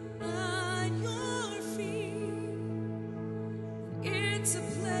down on your feet. It's a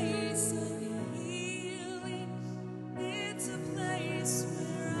place of healing. It's a place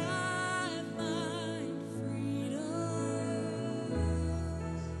where I find freedom.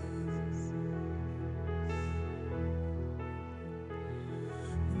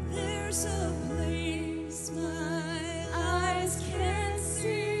 There's a place my eyes can't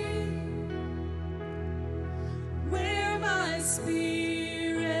see, where my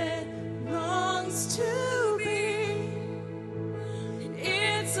spirit longs to be. And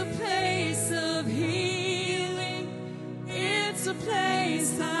it's a place of healing. It's a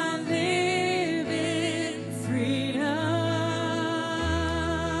place I live in freedom.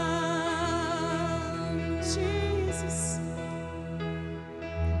 Jesus.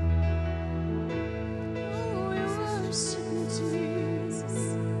 Oh,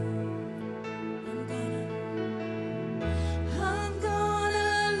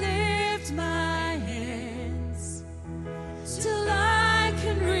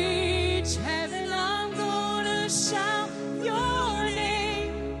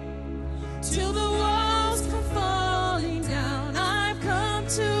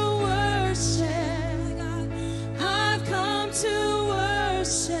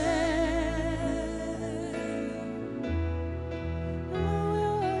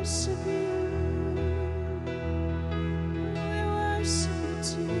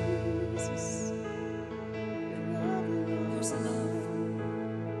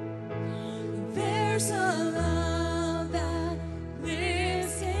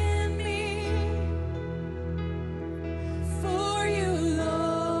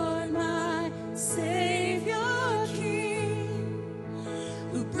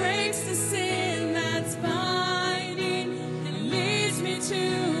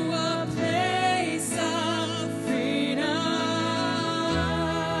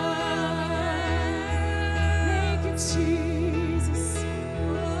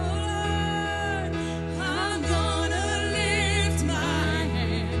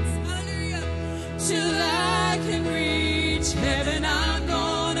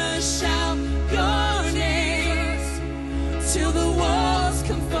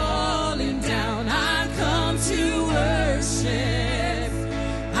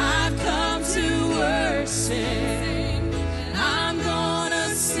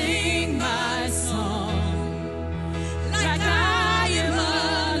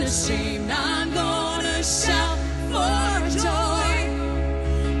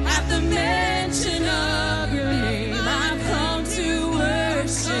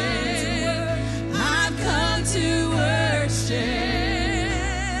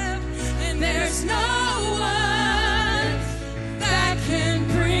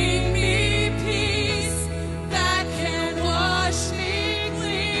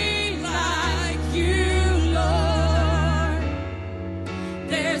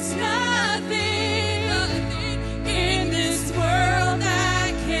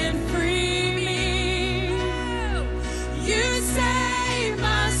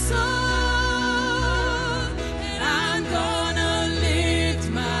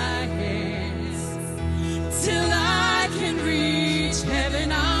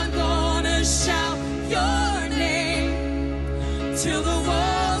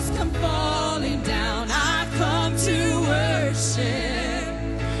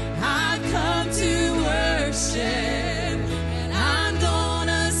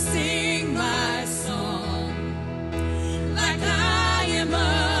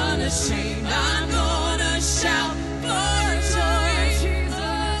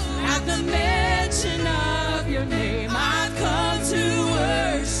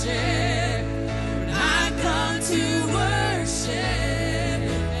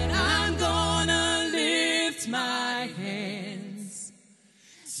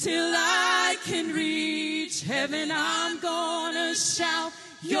 heaven, I'm gonna shout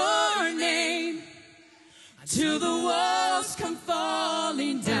your name till the walls come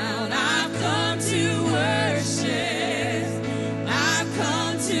falling down. I've come to worship. I've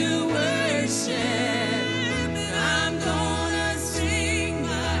come to worship. I'm gonna sing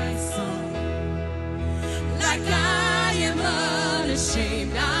my song like I am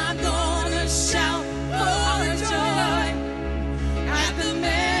unashamed. I'm gonna shout for joy at the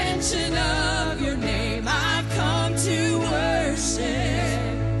mention of your name. I've come to worship.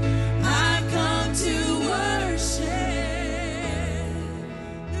 I've come to worship.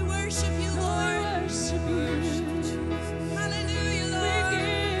 We worship you, Lord. Hallelujah, Lord. We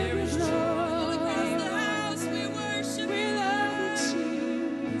give you all across the house. We worship you, Lord.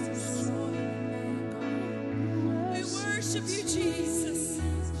 We worship you, Jesus.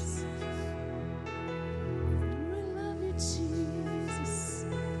 We love you, Jesus.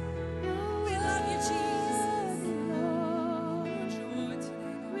 We love you, Jesus.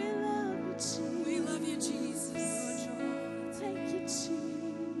 We love you, Jesus. We love you, Jesus. Thank you, Jesus.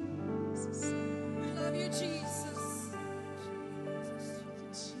 We love you, Jesus.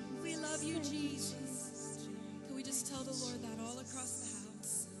 We love you, Jesus. Can we just tell the Lord that all across the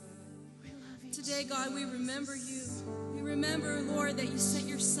house? Today, God, we remember you. We remember, Lord, that you sent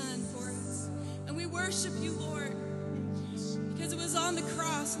your son for us. And we worship you, Lord, because it was on the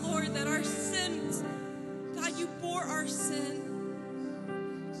cross, Lord, that our sins, God, you bore our sin.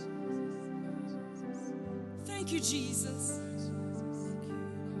 Thank you, Jesus.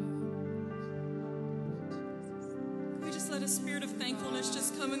 Can we just let a spirit of thankfulness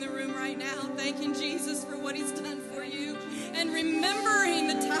just come in the room right now, thanking Jesus for what he's done for you and remembering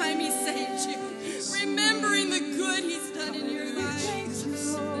the time he saved you, remembering the good he's done in your life.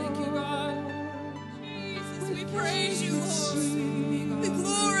 Thank you, God. Jesus, we praise you, Lord. We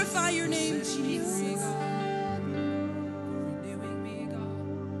glorify your name, Jesus.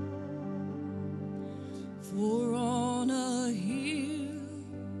 For on a hill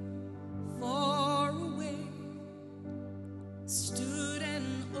far away stood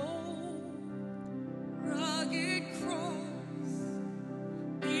an old rugged cross,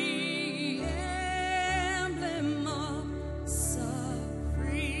 the emblem of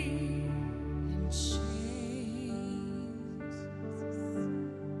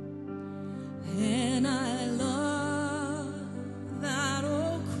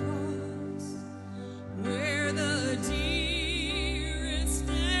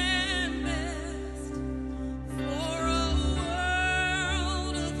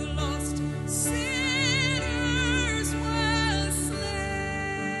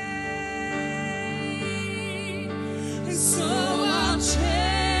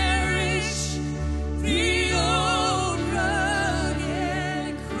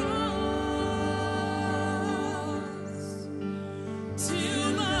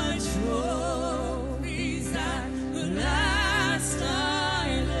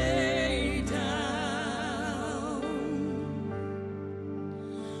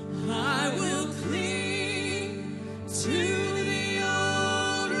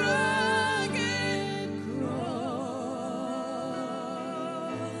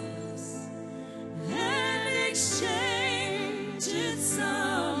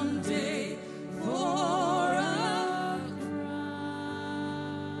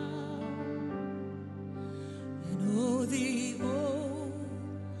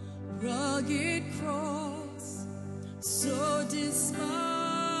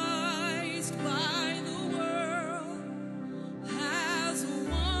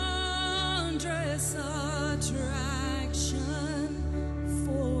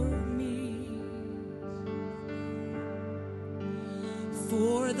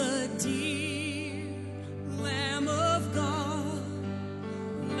For the dear Lamb of God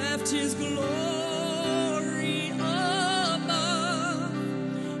left his glory above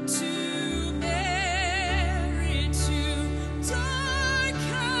to bear it to dark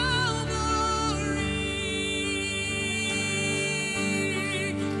Calvary.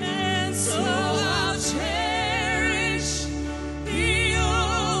 And so I'll cherish the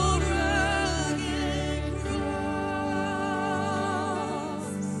old rugged cross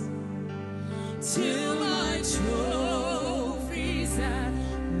till my trophies at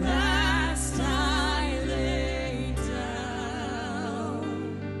last I lay down,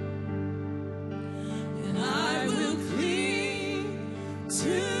 and I will cling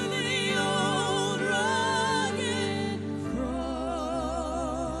to the old rugged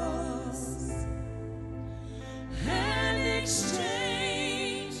cross and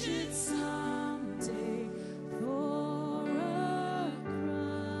exchange it someday for a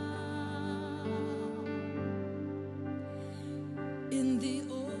crown. In the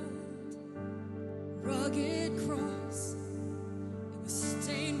old rugged cross, it was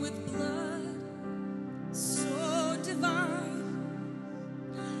stained with blood so divine,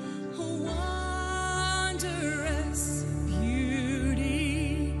 a wondrous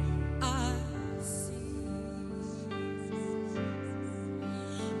beauty I see.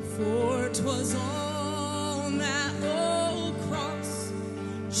 For 'twas on that old cross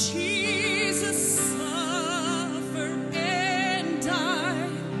Jesus suffered and died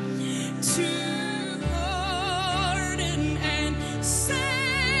to pardon and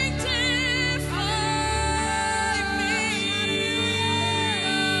sanctify me.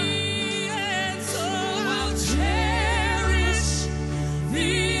 And so I'll cherish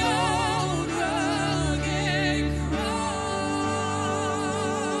the old rugged cross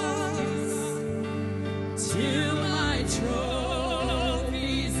till my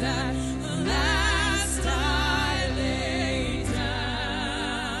trophies at last I lay down,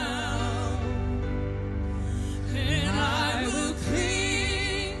 and I will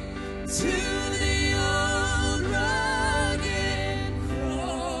cling to the old rugged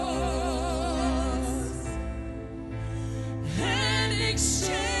cross and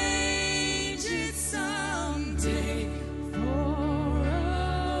exchange it someday for a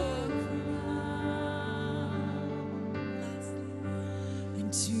crown. And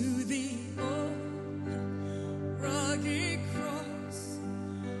to the old rugged cross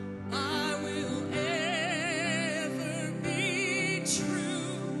I will ever be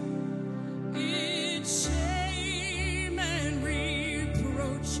true, in shame and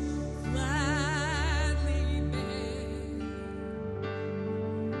reproach gladly bear.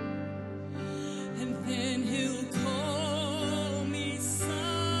 And then he'll call me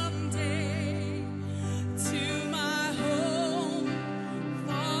someday to my home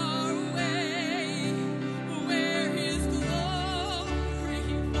far away, where his glory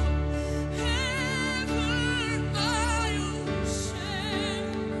forever I'll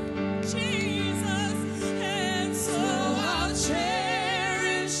share, Jesus. And so I'll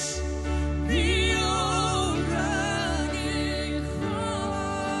cherish the old rugged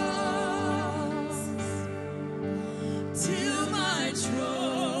cross till my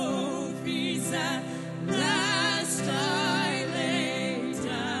trophies at last I lay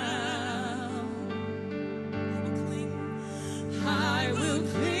down. I will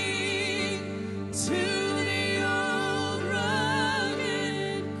cling to the old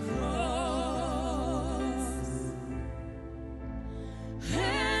rugged cross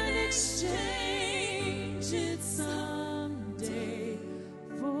and exchange it someday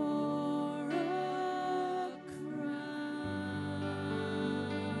for a crown.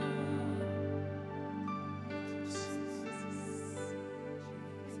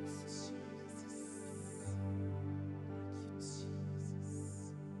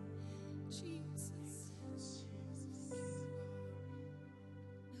 Jesus.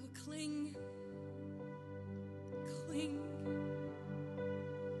 Now cling.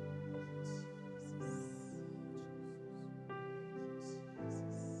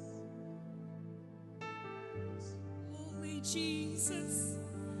 Holy Jesus,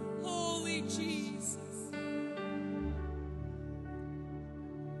 holy Jesus.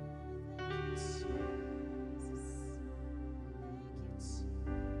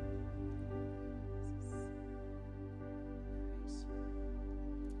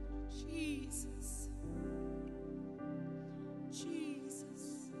 Jesus, Jesus,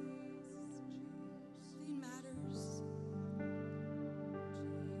 nothing matters.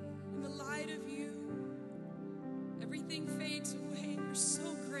 In the light of you, everything fades away. You're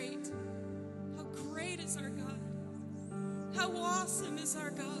so great. How great is our God? How How awesome is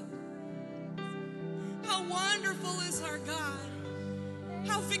our God. How wonderful is our God.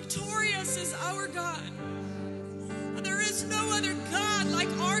 How victorious is our God. There is no other God like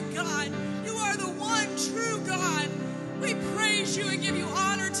our God. You are the one true God. We praise you and give you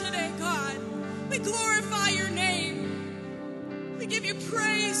honor today, God. We glorify your name. We give you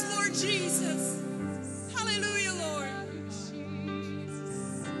praise, Lord Jesus. Hallelujah, Lord.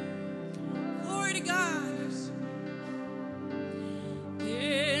 Glory to God.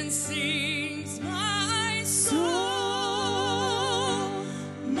 Then sings my soul,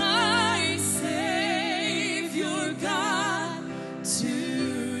 my Savior God,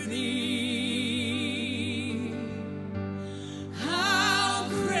 to thee. How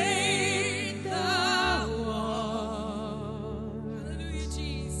great thou art. Hallelujah,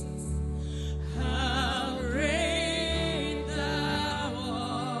 Jesus. How great thou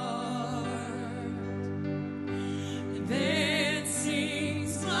art. Then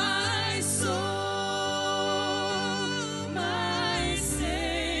sings my soul, my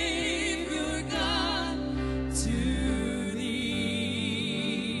Savior God, to thee.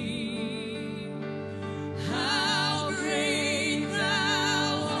 How great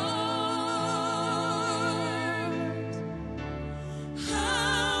thou art.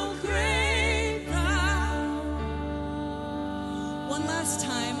 How great thou art. One last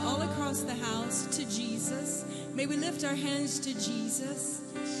time, all across the house, to Jesus. May we lift our hands to Jesus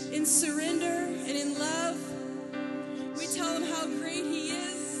in surrender and in love. We tell him how great he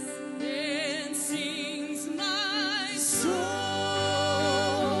is. Then sings my soul,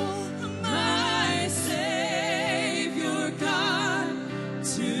 my Savior God,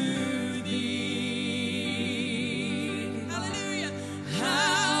 to thee. Hallelujah.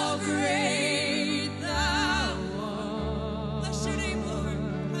 How great thou art. Bless your name, Lord.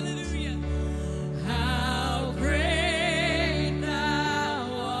 Hallelujah. How great thou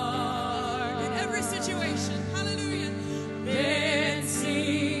art. In every situation. Hallelujah. Then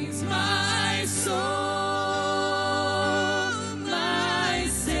sings my soul, my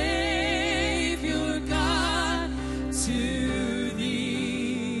Savior God, to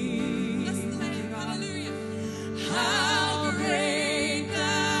thee. Bless the Lamb. Hallelujah. How great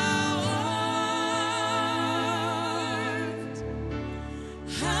thou art.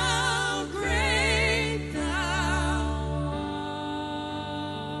 How great thou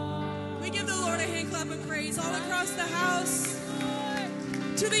art. We give the Lord a hand clap of praise all across the house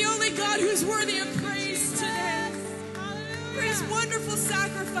to the only God who's worthy of praise today. For his wonderful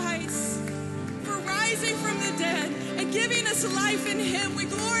sacrifice, for rising from the dead and giving us life in him. We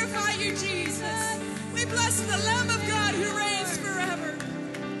glorify you, Jesus. We bless the Lamb of God who reigns forever.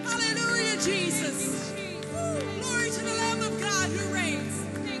 Hallelujah, Jesus. Woo, glory to the Lamb of God who reigns.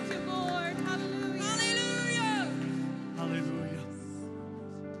 Thank you, Lord. Hallelujah. Hallelujah. Hallelujah.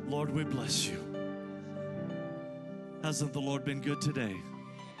 Lord, we bless you. Hasn't the Lord been good today?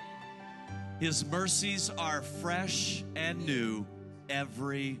 His mercies are fresh and new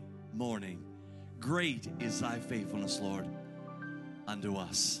every morning. Great is thy faithfulness, Lord, unto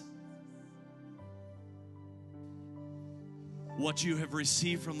us. What you have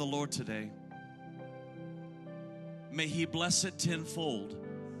received from the Lord today, may he bless it tenfold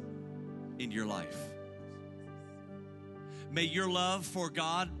in your life. May your love for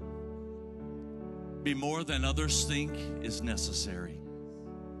God be more than others think is necessary.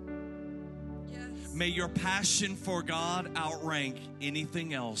 Yes. May your passion for God outrank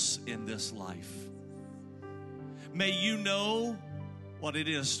anything else in this life. May you know what it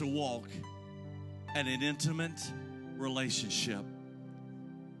is to walk in an intimate relationship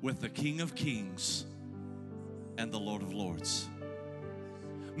with the King of Kings and the Lord of Lords.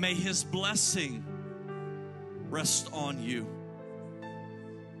 May his blessing rest on you.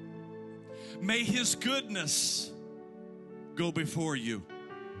 May his goodness go before you.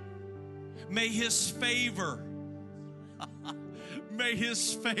 May his favor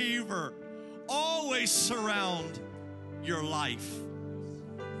always surround your life.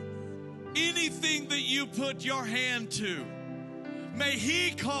 Anything that you put your hand to, may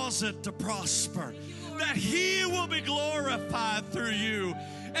he cause it to prosper, that he will be glorified through you,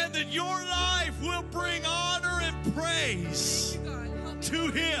 and that your life will bring honor and praise Thank you, God. Help me, to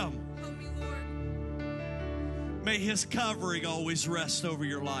Lord. him. Help me, Lord. May his covering always rest over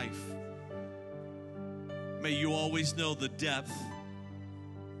your life. May you always know the depth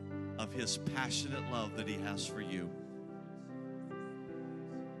of his passionate love that he has for you.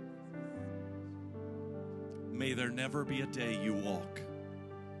 May there never be a day you walk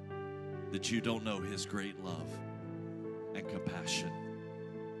that you don't know his great love and compassion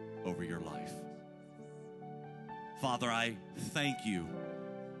over your life. Father, I thank you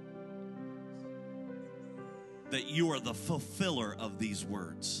that you are the fulfiller of these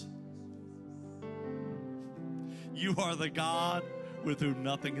words. You are the God with whom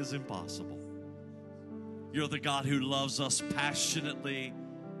nothing is impossible. You're the God who loves us passionately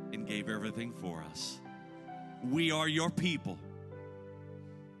and gave everything for us. We are your people,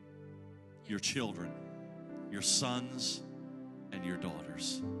 your children, your sons, and your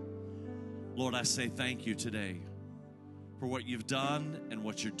daughters. Lord, I say thank you today for what you've done and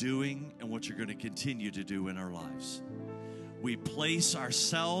what you're doing and what you're going to continue to do in our lives. We place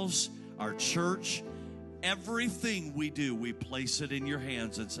ourselves, our church, everything we do, we place it in your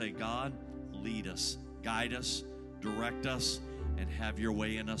hands and say, God, lead us, guide us, direct us, and have your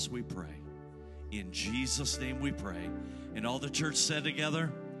way in us, we pray. In Jesus' name we pray. And all the church said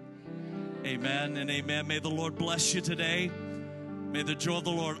together, amen and amen. May the Lord bless you today. May the joy of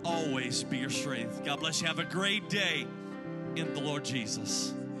the Lord always be your strength. God bless you. Have a great day in the Lord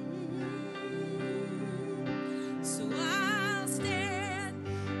Jesus. So I'll stand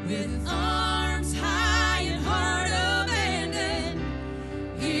with arms high and heart abandoned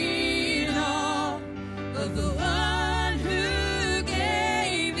in awe of the one who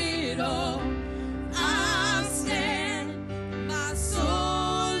gave it all. I'll stand, my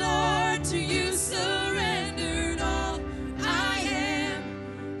soul, Lord, to you surrendered all. I am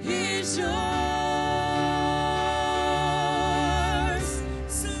His yours.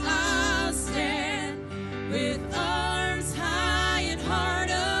 So I'll stand with arms high and heart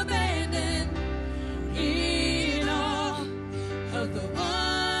abandoned in awe of the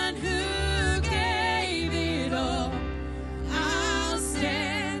one who gave it all. I'll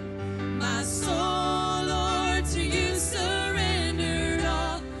stand, my soul, Lord, to you surrendered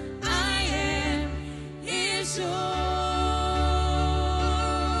all. I am His yours,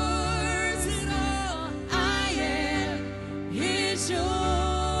 and all I am His yours.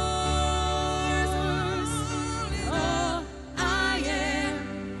 All I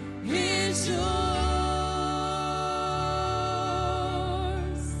am His yours.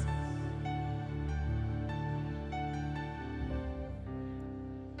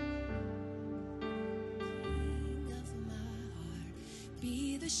 King of my heart,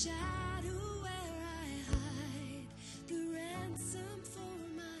 be the shadow where I hide, the ransom for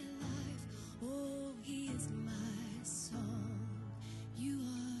my life. Oh, He is my song. You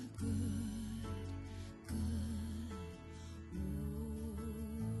are good, good. Oh,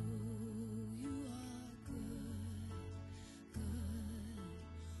 you are good, good.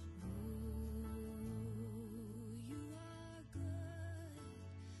 Oh, you are good,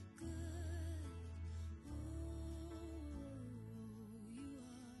 good. Oh, you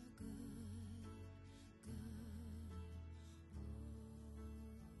are good, good.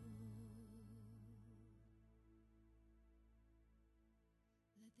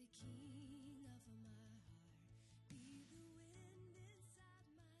 Let the King